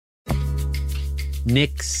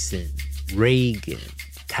Nixon, Reagan,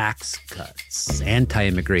 tax cuts,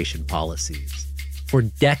 anti-immigration policies. For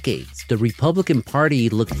decades, the Republican Party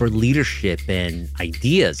looked for leadership and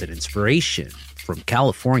ideas and inspiration from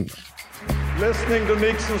California. Listening to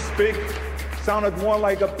Nixon speak sounded more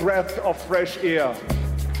like a breath of fresh air.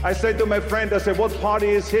 I said to my friend, I said, what party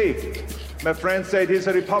is he? My friend said, he's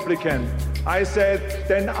a Republican. I said,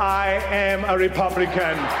 then I am a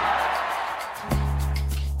Republican.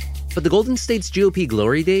 But the Golden State's GOP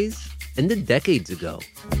glory days ended decades ago.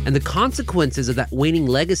 And the consequences of that waning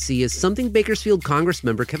legacy is something Bakersfield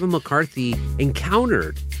Congressmember Kevin McCarthy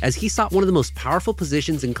encountered as he sought one of the most powerful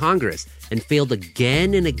positions in Congress and failed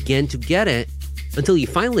again and again to get it until he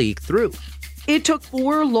finally eked through. It took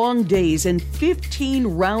 4 long days and 15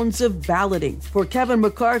 rounds of balloting for Kevin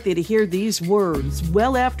McCarthy to hear these words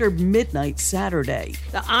well after midnight Saturday.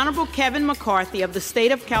 The Honorable Kevin McCarthy of the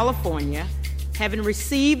state of California, having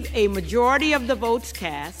received a majority of the votes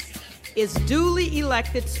cast, is duly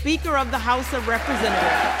elected Speaker of the House of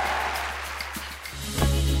Representatives.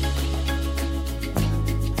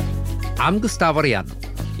 I'm Gustavo Arellano.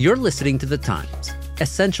 You're listening to The Times,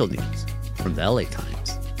 essential news from the LA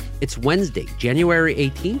Times. It's Wednesday, January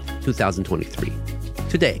 18th, 2023.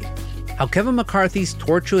 Today, how Kevin McCarthy's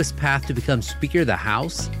tortuous path to become Speaker of the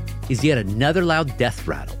House is yet another loud death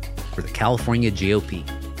rattle for the California GOP.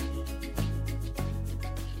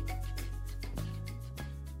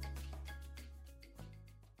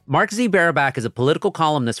 Mark Z. Barabak is a political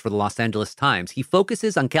columnist for the Los Angeles Times. He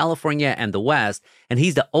focuses on California and the West, and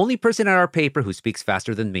he's the only person at our paper who speaks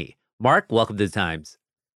faster than me. Mark, welcome to The Times.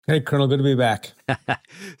 Hey, Colonel, good to be back.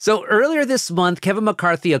 So earlier this month, Kevin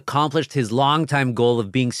McCarthy accomplished his longtime goal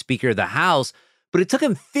of being Speaker of the House, but it took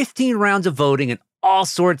him 15 rounds of voting and all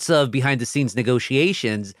sorts of behind-the-scenes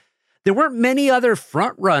negotiations. There weren't many other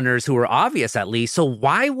frontrunners who were obvious, at least, so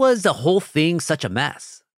why was the whole thing such a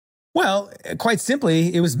mess? Well, quite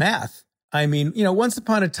simply, it was math. I mean, once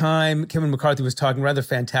upon a time, Kevin McCarthy was talking rather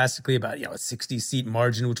fantastically about, a 60-seat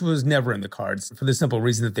margin, which was never in the cards for the simple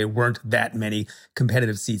reason that there weren't that many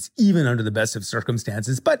competitive seats, even under the best of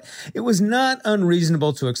circumstances. But it was not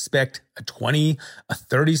unreasonable to expect a 20, a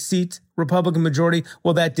 30-seat Republican majority.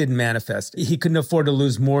 Well, that didn't manifest. He couldn't afford to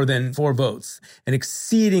lose more than 4 votes. An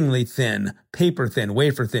exceedingly thin, paper thin,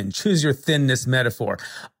 wafer thin, choose your thinness metaphor,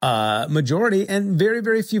 majority, and very,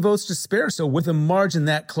 very few votes to spare. So with a margin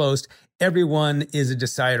that close, everyone is a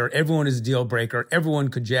decider. Everyone is a deal breaker. Everyone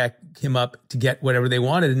could jack him up to get whatever they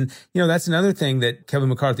wanted. And, that's another thing that Kevin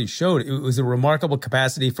McCarthy showed. It was a remarkable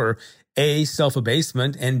capacity for A,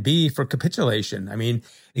 self-abasement, and B, for capitulation. I mean,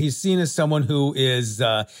 he's seen as someone who is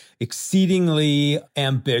exceedingly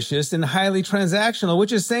ambitious and highly transactional,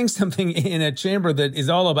 which is saying something in a chamber that is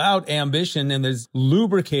all about ambition and is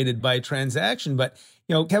lubricated by transaction. But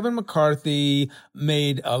Kevin McCarthy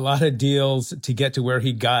made a lot of deals to get to where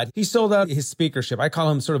he got. He sold out his speakership. I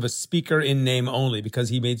call him sort of a speaker in name only because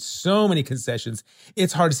he made so many concessions.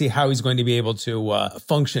 It's hard to see how he's going to be able to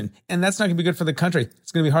function. And that's not going to be good for the country.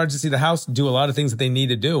 It's going to be hard to see the House do a lot of things that they need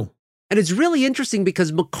to do. And it's really interesting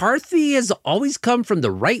because McCarthy has always come from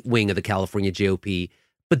the right wing of the California GOP,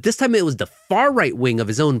 but this time it was the far right wing of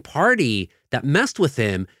his own party that messed with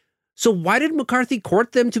him. So why did McCarthy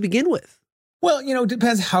court them to begin with? Well, it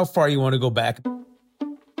depends how far you want to go back.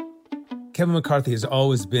 Kevin McCarthy has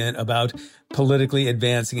always been about politically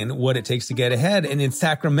advancing and what it takes to get ahead. And in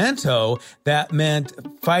Sacramento, that meant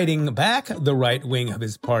fighting back the right wing of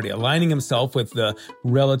his party, aligning himself with the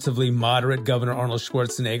relatively moderate Governor Arnold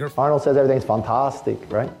Schwarzenegger. Arnold says everything's fantastic,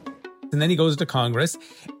 right? And then he goes to Congress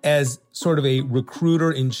as sort of a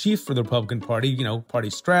recruiter in chief for the Republican Party,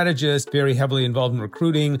 party strategist, very heavily involved in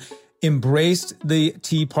recruiting, embraced the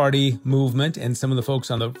Tea Party movement and some of the folks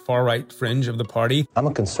on the far right fringe of the party. I'm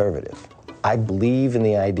a conservative. I believe in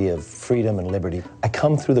the idea of freedom and liberty. I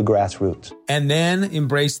come through the grassroots. And then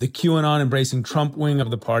embraced the QAnon embracing Trump wing of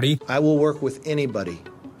the party. I will work with anybody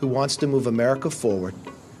who wants to move America forward,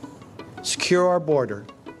 secure our border,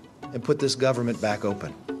 and put this government back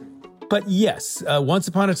open. But yes, once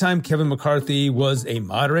upon a time, Kevin McCarthy was a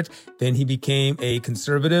moderate. Then he became a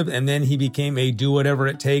conservative, and then he became a do whatever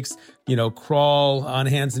it takes, crawl on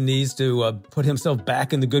hands and knees to put himself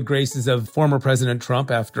back in the good graces of former President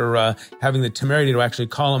Trump after having the temerity to actually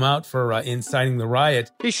call him out for inciting the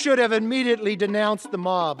riot. He should have immediately denounced the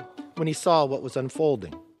mob when he saw what was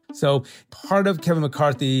unfolding. So part of Kevin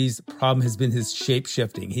McCarthy's problem has been his shape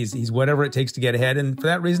shifting. He's whatever it takes to get ahead. And for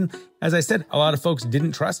that reason, as I said, a lot of folks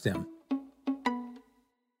didn't trust him.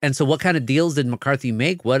 And so what kind of deals did McCarthy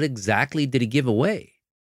make? What exactly did he give away?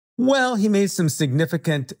 Well, he made some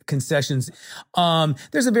significant concessions.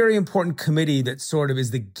 There's a very important committee that sort of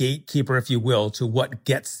is the gatekeeper, if you will, to what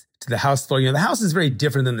gets to the House floor. You know, the House is very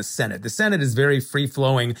different than the Senate. The Senate is very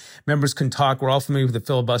free-flowing. Members can talk. We're all familiar with the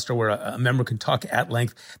filibuster where a member can talk at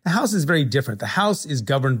length. The House is very different. The House is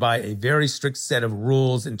governed by a very strict set of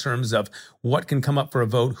rules in terms of what can come up for a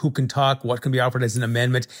vote, who can talk, what can be offered as an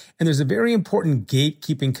amendment. And there's a very important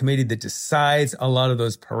gatekeeping committee that decides a lot of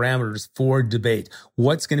those parameters for debate.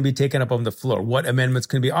 What's going to be taken up on the floor? What amendments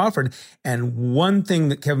can be offered? And one thing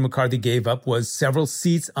that Kevin McCarthy gave up was several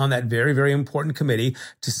seats on that very, very important committee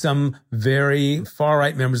to some very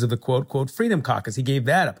far-right members of the quote, Freedom Caucus. He gave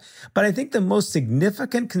that up. But I think the most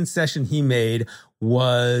significant concession he made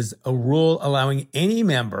was a rule allowing any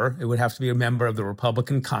member, it would have to be a member of the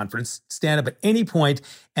Republican conference, stand up at any point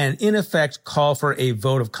and in effect call for a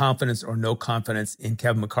vote of confidence or no confidence in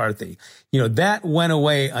Kevin McCarthy. You know, that went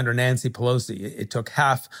away under Nancy Pelosi. It took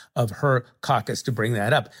half of her caucus to bring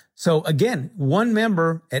that up. So again, one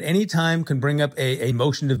member at any time can bring up a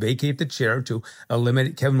motion to vacate the chair to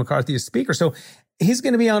eliminate Kevin McCarthy as speaker. So he's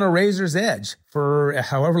going to be on a razor's edge for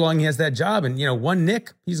however long he has that job. And, you know, one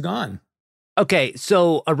nick, he's gone. Okay,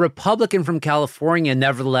 so a Republican from California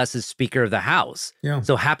nevertheless is Speaker of the House. Yeah.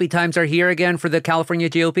 So happy times are here again for the California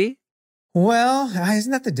GOP? Well,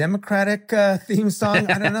 isn't that the Democratic theme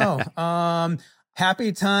song? I don't know.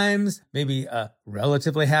 Happy times, maybe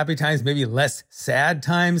relatively happy times, maybe less sad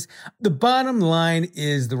times. The bottom line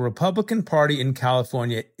is the Republican Party in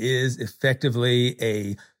California is effectively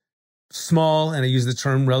a small, and I use the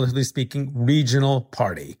term relatively speaking, regional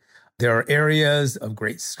party. There are areas of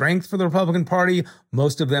great strength for the Republican Party.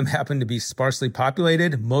 Most of them happen to be sparsely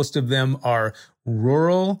populated. Most of them are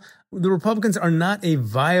rural. The Republicans are not a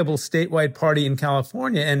viable statewide party in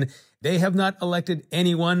California, and they have not elected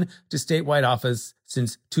anyone to statewide office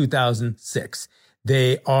since 2006.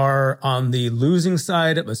 They are on the losing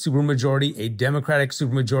side of a supermajority, a Democratic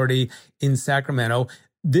supermajority in Sacramento.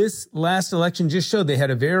 This last election just showed they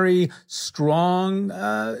had a very strong,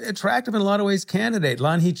 attractive in a lot of ways candidate,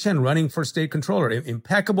 Lanhee Chen, running for state controller.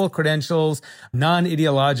 Impeccable credentials,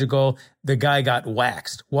 non-ideological. The guy got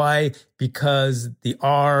waxed. Why? Because the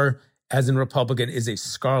R, as in Republican, is a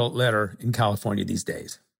scarlet letter in California these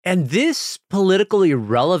days. And this political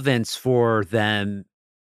irrelevance for them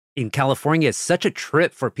in California is such a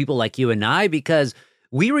trip for people like you and I, because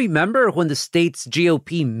we remember when the state's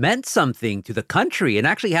GOP meant something to the country and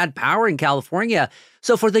actually had power in California.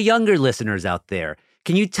 So for the younger listeners out there,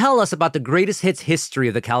 can you tell us about the greatest hits history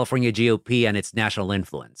of the California GOP and its national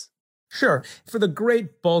influence? Sure. For the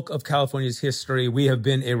great bulk of California's history, we have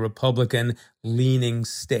been a Republican-leaning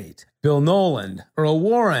state. Bill Nolan, Earl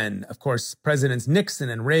Warren, of course, Presidents Nixon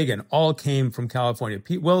and Reagan all came from California.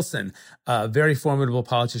 Pete Wilson, a very formidable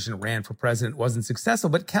politician, ran for president, wasn't successful.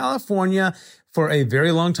 But California, for a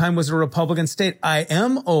very long time, was a Republican state. I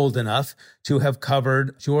am old enough to have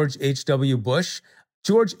covered George H.W. Bush.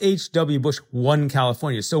 George H.W. Bush won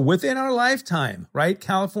California. So within our lifetime, right,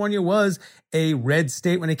 California was a red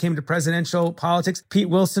state when it came to presidential politics. Pete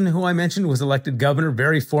Wilson, who I mentioned, was elected governor,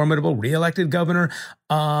 very formidable, reelected governor.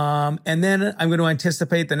 And then I'm going to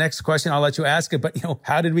anticipate the next question. I'll let you ask it. But, you know,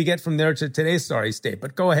 how did we get from there to today's sorry state?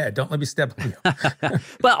 But go ahead. Don't let me step on you.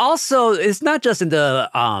 But also, it's not just in the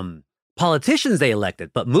politicians they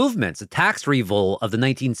elected, but movements. The tax revolt of the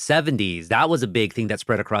 1970s, that was a big thing that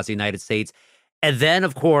spread across the United States. And then,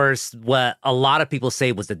 of course, what a lot of people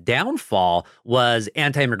say was the downfall was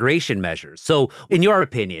anti-immigration measures. So in your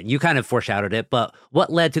opinion, you kind of foreshadowed it, but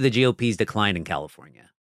what led to the GOP's decline in California?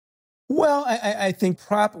 Well, I think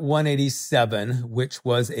Prop 187, which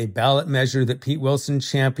was a ballot measure that Pete Wilson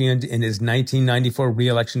championed in his 1994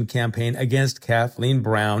 reelection campaign against Kathleen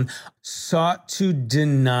Brown, sought to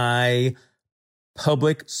deny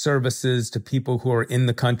public services to people who are in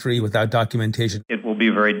the country without documentation. It will be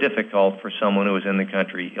very difficult for someone who is in the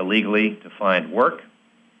country illegally to find work.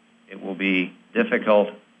 It will be difficult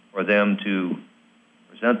for them to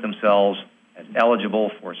present themselves as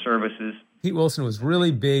eligible for services. Pete Wilson was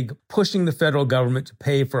really big, pushing the federal government to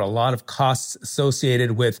pay for a lot of costs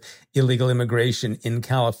associated with illegal immigration in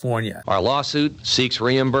California. Our lawsuit seeks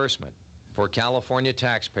reimbursement for California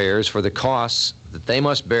taxpayers for the costs that they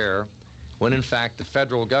must bear when, in fact, the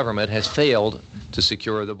federal government has failed to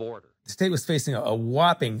secure the border. The state was facing a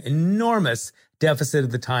whopping, enormous deficit at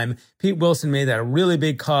the time. Pete Wilson made that a really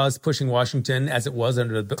big cause, pushing Washington, as it was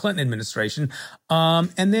under the Clinton administration.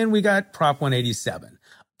 And then we got Prop 187.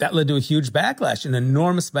 That led to a huge backlash, an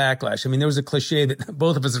enormous backlash. I mean, there was a cliche that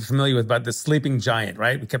both of us are familiar with about the sleeping giant,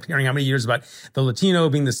 right? We kept hearing how many years about the Latino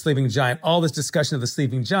being the sleeping giant, all this discussion of the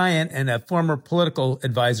sleeping giant, and a former political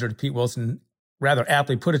advisor to Pete Wilson rather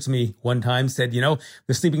aptly put it to me one time, said, the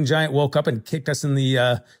sleeping giant woke up and kicked us in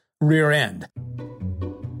the rear end.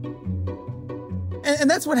 And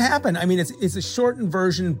that's what happened. I mean, it's a shortened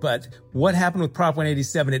version, but what happened with Prop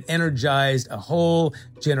 187, it energized a whole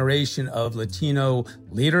generation of Latino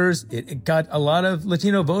leaders. It got a lot of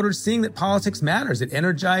Latino voters seeing that politics matters. It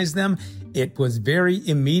energized them. It was very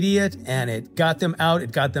immediate, and it got them out.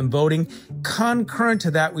 It got them voting. Concurrent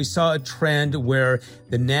to that, we saw a trend where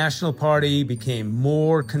the National Party became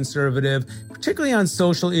more conservative, particularly on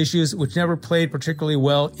social issues, which never played particularly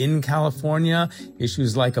well in California.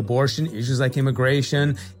 Issues like abortion, issues like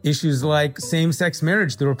immigration, issues like same-sex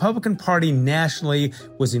marriage. The Republican Party nationally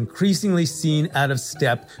was increasingly seen out of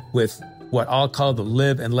step with what I'll call the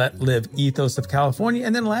live and let live ethos of California.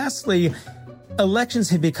 And then lastly, elections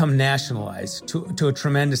have become nationalized to a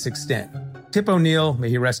tremendous extent. Tip O'Neill, may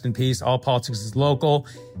he rest in peace, all politics is local.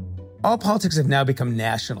 All politics have now become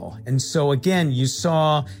national. And so again, you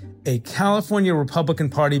saw a California Republican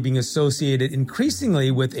Party being associated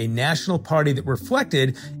increasingly with a national party that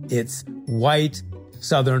reflected its white,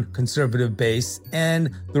 Southern conservative base. And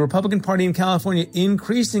the Republican Party in California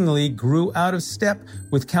increasingly grew out of step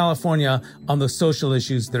with California on the social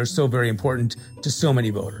issues that are so very important to so many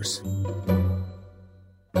voters.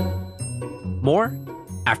 More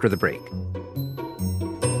after the break.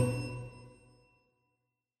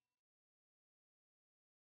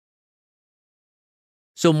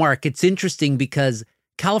 So, Mark, it's interesting because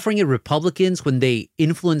California Republicans, when they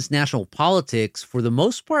influenced national politics, for the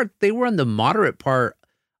most part, they were on the moderate part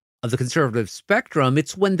of the conservative spectrum.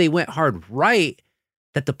 It's when they went hard right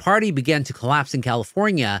that the party began to collapse in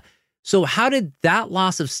California. So how did that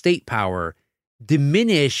loss of state power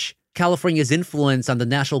diminish California's influence on the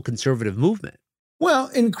national conservative movement? Well,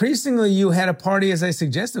 increasingly, you had a party, as I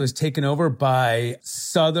suggested, was taken over by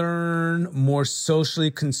Southern, more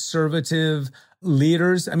socially conservative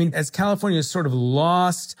leaders. I mean, as California sort of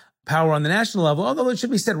lost power on the national level, although it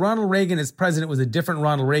should be said, Ronald Reagan as president was a different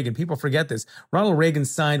Ronald Reagan. People forget this. Ronald Reagan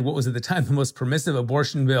signed what was at the time the most permissive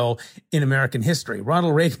abortion bill in American history.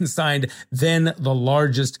 Ronald Reagan signed then the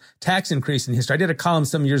largest tax increase in history. I did a column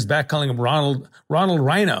some years back calling him Ronald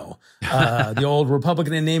Rhino, the old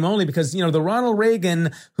Republican in name only, because, the Ronald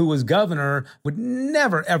Reagan who was governor would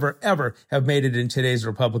never, ever, ever have made it in today's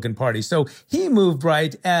Republican Party. So he moved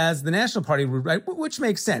right as the National Party moved right, which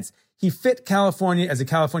makes sense. He fit California as a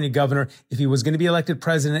California governor. If he was going to be elected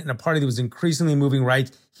president in a party that was increasingly moving right,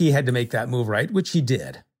 he had to make that move right, which he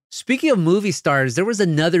did. Speaking of movie stars, there was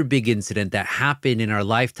another big incident that happened in our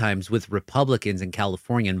lifetimes with Republicans in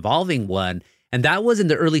California involving one, and that was in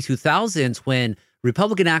the early 2000s when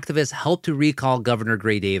Republican activists helped to recall Governor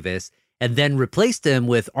Gray Davis and then replaced him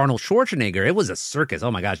with Arnold Schwarzenegger. It was a circus. Oh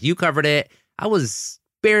my gosh, you covered it. I was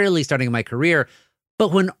barely starting my career.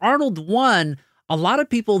 But when Arnold won, a lot of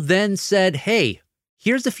people then said, hey,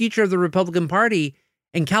 here's the future of the Republican Party,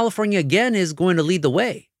 and California again is going to lead the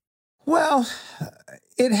way. Well,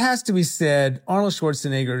 it has to be said, Arnold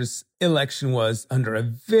Schwarzenegger's election was under a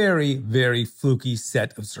very, very fluky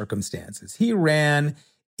set of circumstances. He ran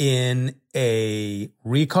in a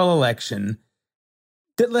recall election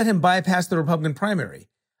that let him bypass the Republican primary.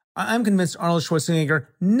 I'm convinced Arnold Schwarzenegger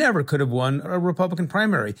never could have won a Republican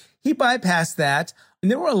primary. He bypassed that.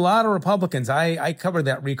 And there were a lot of Republicans. I covered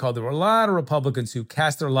that recall. There were a lot of Republicans who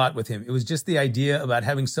cast their lot with him. It was just the idea about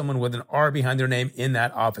having someone with an R behind their name in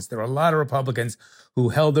that office. There were a lot of Republicans who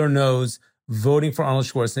held their nose voting for Arnold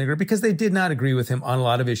Schwarzenegger because they did not agree with him on a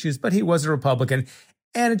lot of issues, but he was a Republican.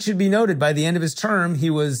 And it should be noted, by the end of his term, he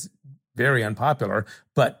was very unpopular,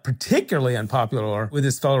 but particularly unpopular with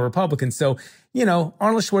his fellow Republicans. So,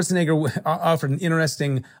 Arnold Schwarzenegger offered an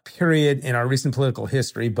interesting period in our recent political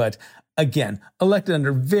history, but again, elected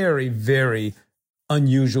under very, very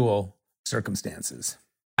unusual circumstances.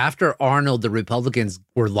 After Arnold, the Republicans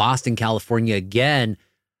were lost in California again,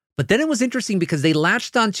 but then it was interesting because they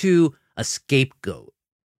latched onto a scapegoat,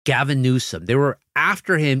 Gavin Newsom. They were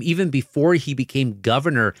after him even before he became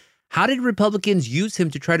governor. How did Republicans use him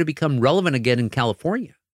to try to become relevant again in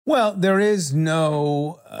California? Well, there is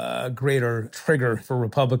no greater trigger for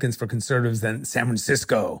Republicans, for conservatives than San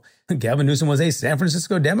Francisco. Gavin Newsom was a San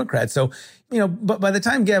Francisco Democrat. So, but by the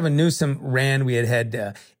time Gavin Newsom ran, we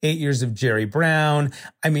had 8 years of Jerry Brown.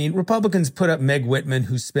 I mean, Republicans put up Meg Whitman,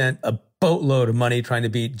 who spent a boatload of money trying to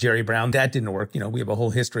beat Jerry Brown. That didn't work. We have a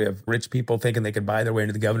whole history of rich people thinking they could buy their way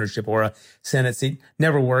into the governorship or a Senate seat.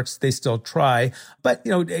 Never works. They still try. But,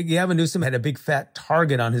 Gavin Newsom had a big fat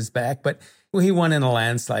target on his back, but he won in a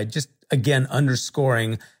landslide, just again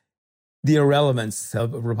underscoring the irrelevance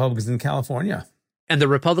of Republicans in California. And the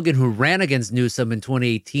Republican who ran against Newsom in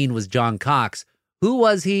 2018 was John Cox. Who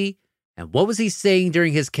was he? And what was he saying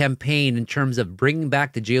during his campaign in terms of bringing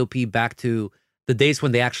back the GOP back to the days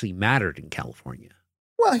when they actually mattered in California?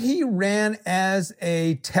 Well, he ran as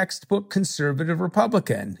a textbook conservative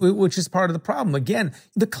Republican, which is part of the problem. Again,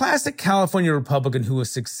 the classic California Republican who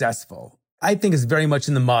was successful, I think, is very much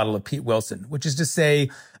in the model of Pete Wilson, which is to say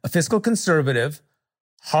a fiscal conservative,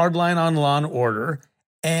 hardline on law and order,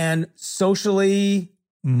 and socially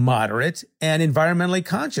moderate and environmentally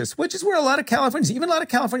conscious, which is where a lot of Californians, even a lot of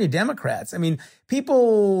California Democrats, I mean,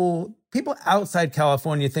 people outside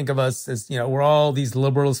California think of us as, we're all these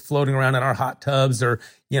liberals floating around in our hot tubs or,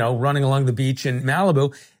 running along the beach in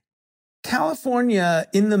Malibu. California,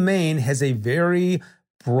 in the main, has a very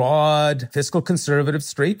broad fiscal conservative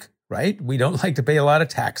streak, right? We don't like to pay a lot of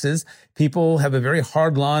taxes. People have a very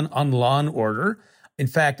hard line on law and order. In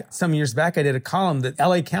fact, some years back, I did a column that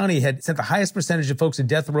LA County had sent the highest percentage of folks to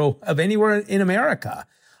death row of anywhere in America.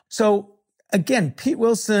 So again, Pete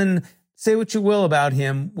Wilson, say what you will about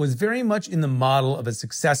him, was very much in the model of a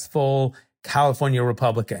successful California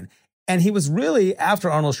Republican. And he was really, after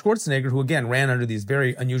Arnold Schwarzenegger, who again ran under these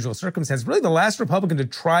very unusual circumstances, really the last Republican to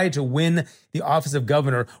try to win the office of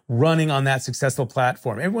governor running on that successful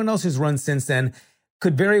platform. Everyone else who's run since then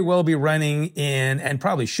could very well be running in, and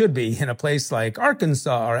probably should be, in a place like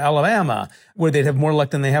Arkansas or Alabama, where they'd have more luck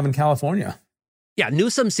than they have in California. Yeah,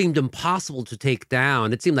 Newsom seemed impossible to take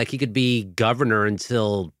down. It seemed like he could be governor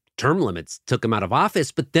until term limits took him out of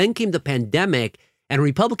office. But then came the pandemic, and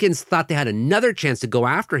Republicans thought they had another chance to go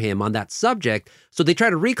after him on that subject. So they tried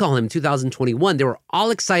to recall him in 2021. They were all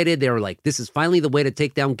excited. They were like, this is finally the way to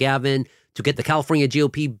take down Gavin, to get the California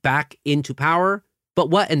GOP back into power. But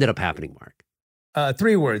what ended up happening, Mark?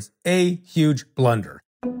 3 words: a huge blunder.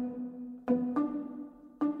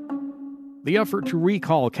 The effort to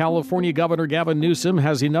recall California Governor Gavin Newsom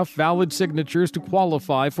has enough valid signatures to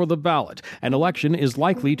qualify for the ballot. An election is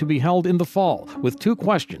likely to be held in the fall, with 2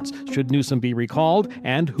 questions. Should Newsom be recalled,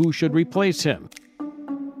 and who should replace him?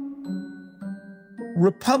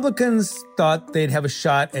 Republicans thought they'd have a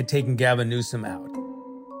shot at taking Gavin Newsom out.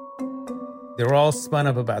 They were all spun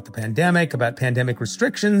up about the pandemic, about pandemic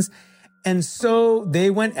restrictions, and so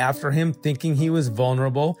they went after him thinking he was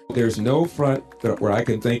vulnerable. There's no front where I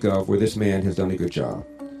can think of where this man has done a good job.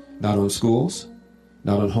 Not on schools,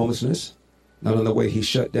 not on homelessness, not on the way he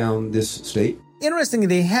shut down this state. Interestingly,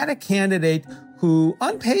 they had a candidate who,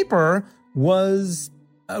 on paper, was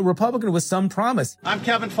a Republican with some promise. I'm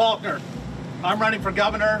Kevin Faulconer. I'm running for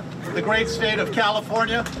governor of the great state of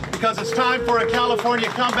California because it's time for a California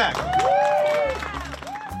comeback.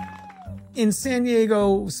 In San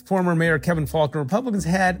Diego's former mayor, Kevin Faulconer, Republicans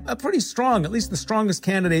had a pretty strong, at least the strongest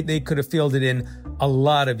candidate they could have fielded in a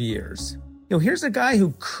lot of years. Here's a guy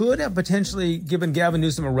who could have potentially given Gavin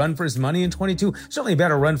Newsom a run for his money in 22, certainly a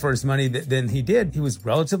better run for his money than he did. He was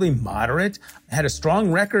relatively moderate, had a strong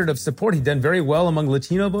record of support. He'd done very well among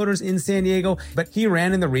Latino voters in San Diego, but he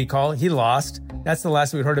ran in the recall. He lost. That's the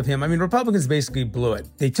last we heard of him. I mean, Republicans basically blew it.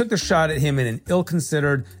 They took the shot at him in an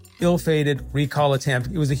ill-considered, ill-fated recall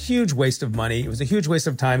attempt. It was a huge waste of money. It was a huge waste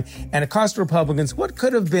of time, and it cost Republicans what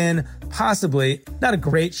could have been possibly not a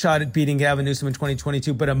great shot at beating Gavin Newsom in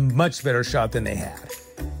 2022, but a much better shot than they had.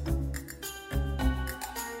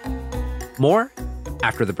 More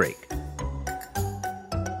after the break.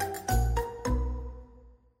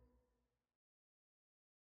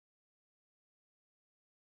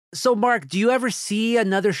 So, Mark, do you ever see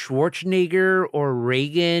another Schwarzenegger or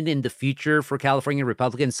Reagan in the future for California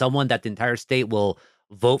Republicans, someone that the entire state will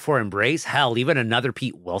vote for, embrace? Hell, even another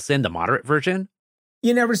Pete Wilson, the moderate version?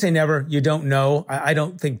 You never say never. You don't know. I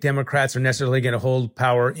don't think Democrats are necessarily going to hold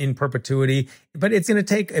power in perpetuity, but it's going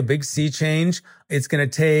to take a big sea change. It's going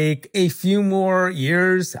to take a few more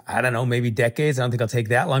years. I don't know, maybe decades. I don't think it'll take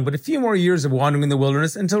that long, but a few more years of wandering in the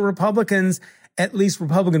wilderness until Republicans, at least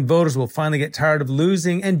Republican voters, will finally get tired of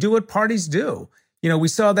losing and do what parties do. We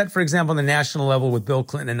saw that, for example, on the national level with Bill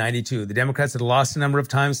Clinton in 92. The Democrats had lost a number of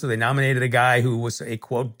times, so they nominated a guy who was a,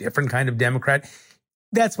 quote, different kind of Democrat.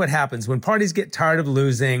 That's what happens when parties get tired of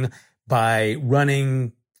losing by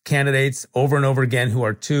running candidates over and over again who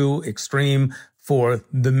are too extreme for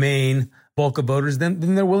the main bulk of voters.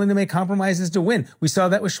 Then they're willing to make compromises to win. We saw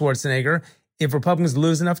that with Schwarzenegger. If Republicans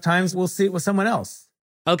lose enough times, we'll see it with someone else.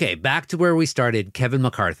 Okay, back to where we started. Kevin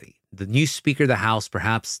McCarthy, the new Speaker of the House,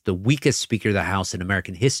 perhaps the weakest Speaker of the House in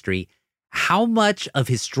American history. How much of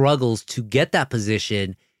his struggles to get that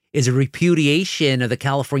position is a repudiation of the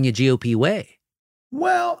California GOP way?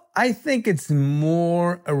 Well, I think it's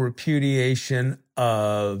more a repudiation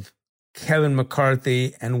of Kevin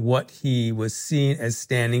McCarthy and what he was seen as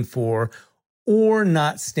standing for or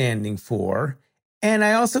not standing for. And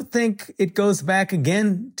I also think it goes back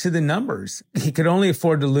again to the numbers. He could only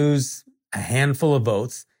afford to lose a handful of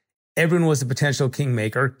votes. Everyone was a potential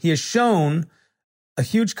kingmaker. He has shown a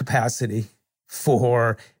huge capacity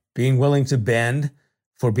for being willing to bend,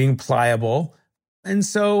 for being pliable. And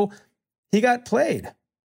so he got played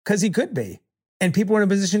because he could be. And people were in a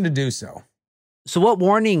position to do so. So what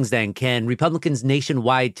warnings then can Republicans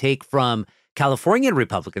nationwide take from California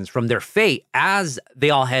Republicans from their fate as they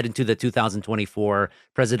all head into the 2024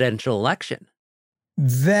 presidential election?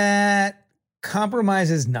 That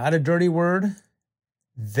compromise is not a dirty word,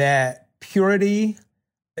 that purity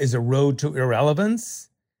is a road to irrelevance.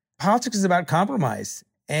 Politics is about compromise,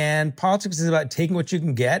 and politics is about taking what you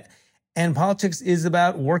can get, and politics is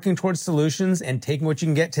about working towards solutions and taking what you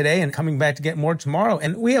can get today and coming back to get more tomorrow.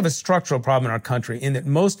 And we have a structural problem in our country in that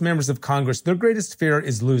most members of Congress, their greatest fear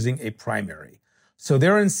is losing a primary. So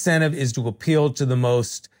their incentive is to appeal to the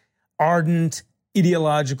most ardent,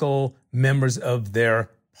 ideological members of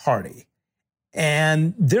their party.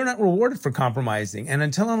 And they're not rewarded for compromising. And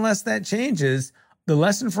unless that changes, the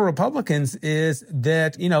lesson for Republicans is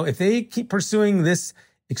that, if they keep pursuing this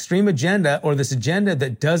extreme agenda or this agenda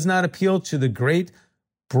that does not appeal to the great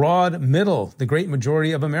broad middle, the great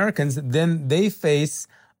majority of Americans, then they face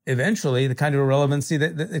eventually the kind of irrelevancy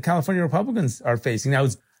that the California Republicans are facing. Now,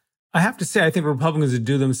 I have to say, I think Republicans would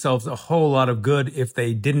do themselves a whole lot of good if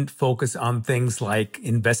they didn't focus on things like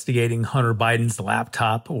investigating Hunter Biden's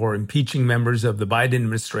laptop or impeaching members of the Biden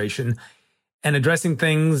administration and addressing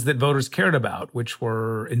things that voters cared about, which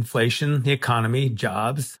were inflation, the economy,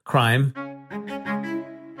 jobs, crime.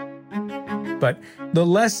 But the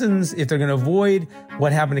lessons, if they're going to avoid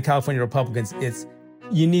what happened to California Republicans, it's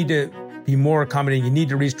you need to be more accommodating. You need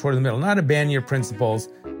to reach toward the middle, not abandon your principles,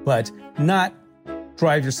 but not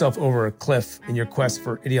drive yourself over a cliff in your quest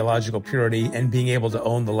for ideological purity and being able to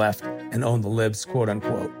own the left and own the libs, quote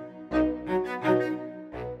unquote.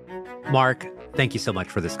 Mark, thank you so much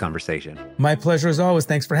for this conversation. My pleasure as always.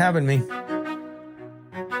 Thanks for having me.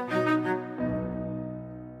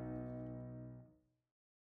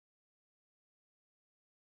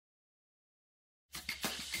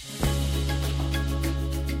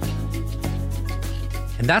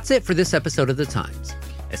 And that's it for this episode of The Times,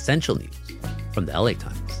 Essential News from the LA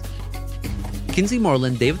Times. Kinsey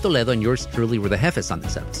Moreland, David Toledo, and yours truly were the jefes on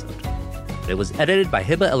this episode. It was edited by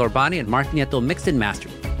Hiba El-Orbani and Mark Nieto, mixed and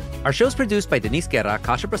mastered. Our show's produced by Denise Guerra,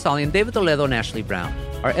 Kasha Brasalian, David Toledo, and Ashley Brown.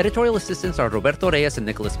 Our editorial assistants are Roberto Reyes and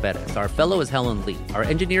Nicholas Perez. Our fellow is Helen Lee. Our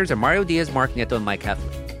engineers are Mario Diaz, Mark Nieto, and Mike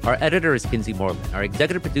Heffley. Our editor is Kinsey Moreland. Our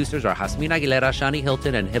executive producers are Jasmine Aguilera, Shani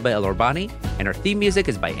Hilton, and Hiba El-Orbani. And our theme music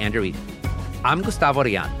is by Andrew Eden. I'm Gustavo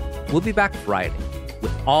Arellano. We'll be back Friday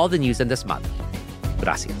with all the news and desmadre.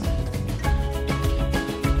 Gracias.